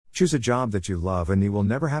Choose a job that you love and you will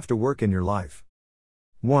never have to work in your life.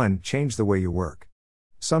 1. Change the way you work.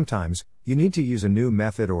 Sometimes, you need to use a new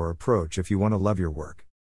method or approach if you want to love your work.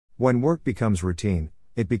 When work becomes routine,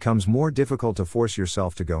 it becomes more difficult to force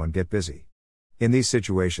yourself to go and get busy. In these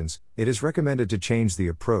situations, it is recommended to change the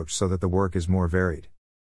approach so that the work is more varied.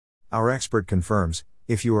 Our expert confirms,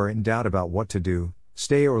 if you are in doubt about what to do,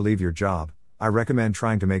 stay or leave your job, I recommend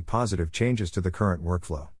trying to make positive changes to the current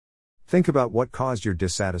workflow. Think about what caused your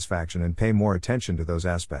dissatisfaction and pay more attention to those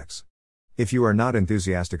aspects. If you are not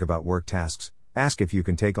enthusiastic about work tasks, ask if you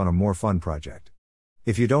can take on a more fun project.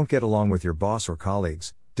 If you don't get along with your boss or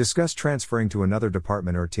colleagues, discuss transferring to another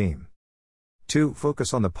department or team. 2.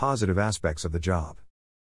 Focus on the positive aspects of the job.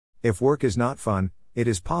 If work is not fun, it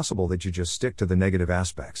is possible that you just stick to the negative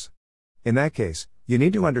aspects. In that case, you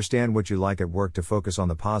need to understand what you like at work to focus on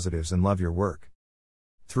the positives and love your work.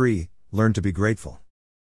 3. Learn to be grateful.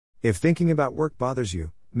 If thinking about work bothers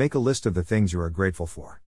you, make a list of the things you are grateful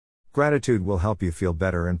for. Gratitude will help you feel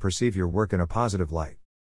better and perceive your work in a positive light.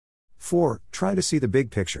 4. Try to see the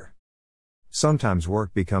big picture. Sometimes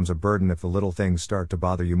work becomes a burden if the little things start to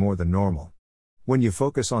bother you more than normal. When you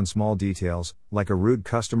focus on small details, like a rude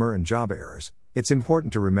customer and job errors, it's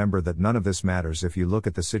important to remember that none of this matters if you look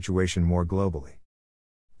at the situation more globally.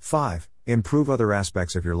 5. Improve other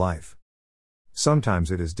aspects of your life.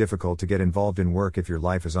 Sometimes it is difficult to get involved in work if your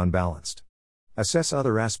life is unbalanced. Assess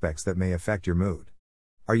other aspects that may affect your mood.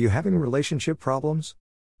 Are you having relationship problems?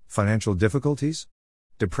 Financial difficulties?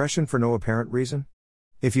 Depression for no apparent reason?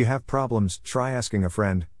 If you have problems, try asking a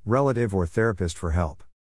friend, relative, or therapist for help.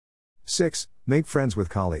 6. Make friends with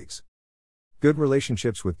colleagues. Good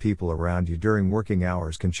relationships with people around you during working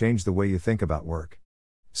hours can change the way you think about work.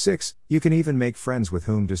 6. You can even make friends with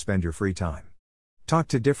whom to spend your free time. Talk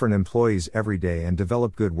to different employees every day and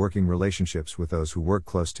develop good working relationships with those who work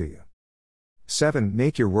close to you. 7.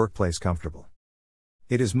 Make your workplace comfortable.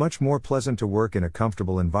 It is much more pleasant to work in a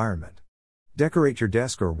comfortable environment. Decorate your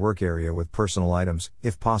desk or work area with personal items,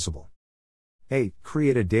 if possible. 8.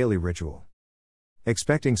 Create a daily ritual.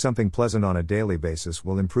 Expecting something pleasant on a daily basis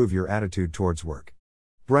will improve your attitude towards work.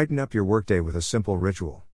 Brighten up your workday with a simple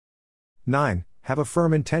ritual. 9. Have a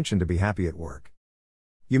firm intention to be happy at work.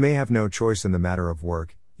 You may have no choice in the matter of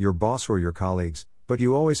work, your boss or your colleagues, but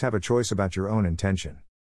you always have a choice about your own intention.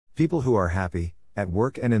 People who are happy, at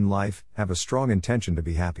work and in life, have a strong intention to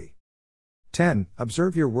be happy. 10.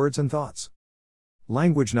 Observe your words and thoughts.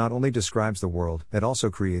 Language not only describes the world, it also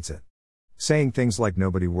creates it. Saying things like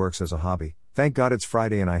nobody works as a hobby, thank God it's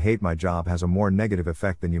Friday and I hate my job has a more negative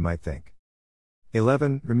effect than you might think.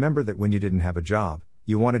 11. Remember that when you didn't have a job,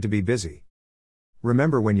 you wanted to be busy.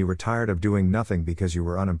 Remember when you were tired of doing nothing because you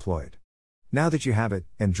were unemployed. Now that you have it,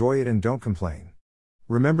 enjoy it and don't complain.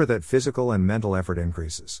 Remember that physical and mental effort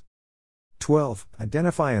increases. 12.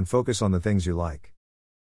 Identify and focus on the things you like.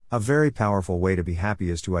 A very powerful way to be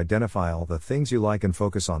happy is to identify all the things you like and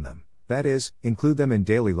focus on them, that is, include them in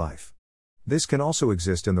daily life. This can also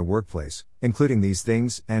exist in the workplace, including these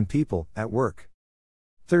things and people at work.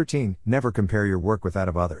 13. Never compare your work with that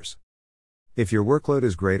of others. If your workload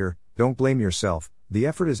is greater, don't blame yourself, the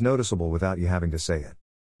effort is noticeable without you having to say it.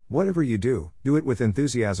 Whatever you do, do it with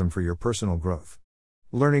enthusiasm for your personal growth.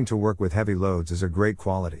 Learning to work with heavy loads is a great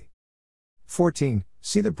quality. 14.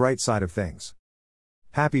 See the bright side of things.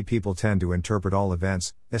 Happy people tend to interpret all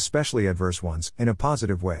events, especially adverse ones, in a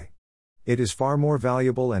positive way. It is far more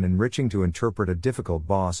valuable and enriching to interpret a difficult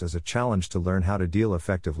boss as a challenge to learn how to deal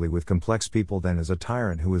effectively with complex people than as a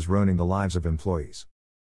tyrant who is ruining the lives of employees.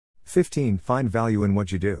 15. Find value in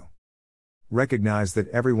what you do. Recognize that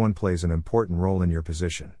everyone plays an important role in your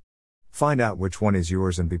position. Find out which one is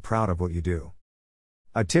yours and be proud of what you do.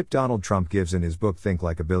 A tip Donald Trump gives in his book Think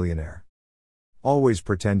Like a Billionaire. Always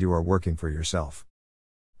pretend you are working for yourself.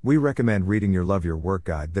 We recommend reading your Love Your Work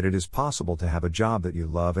guide that it is possible to have a job that you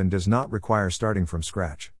love and does not require starting from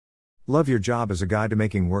scratch. Love Your Job is a guide to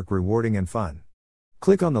making work rewarding and fun.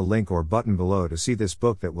 Click on the link or button below to see this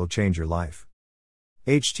book that will change your life.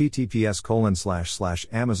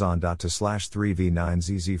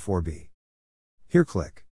 https://amazon.to/3v9zz4b. Here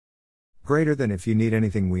click. Greater than if you need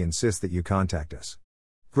anything we insist that you contact us.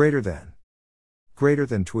 Greater than. Greater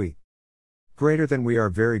than tweet. Greater than we are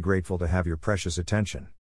very grateful to have your precious attention.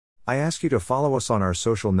 I ask you to follow us on our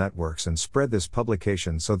social networks and spread this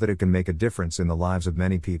publication so that it can make a difference in the lives of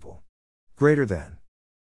many people. Greater than.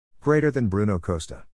 Greater than Bruno Costa.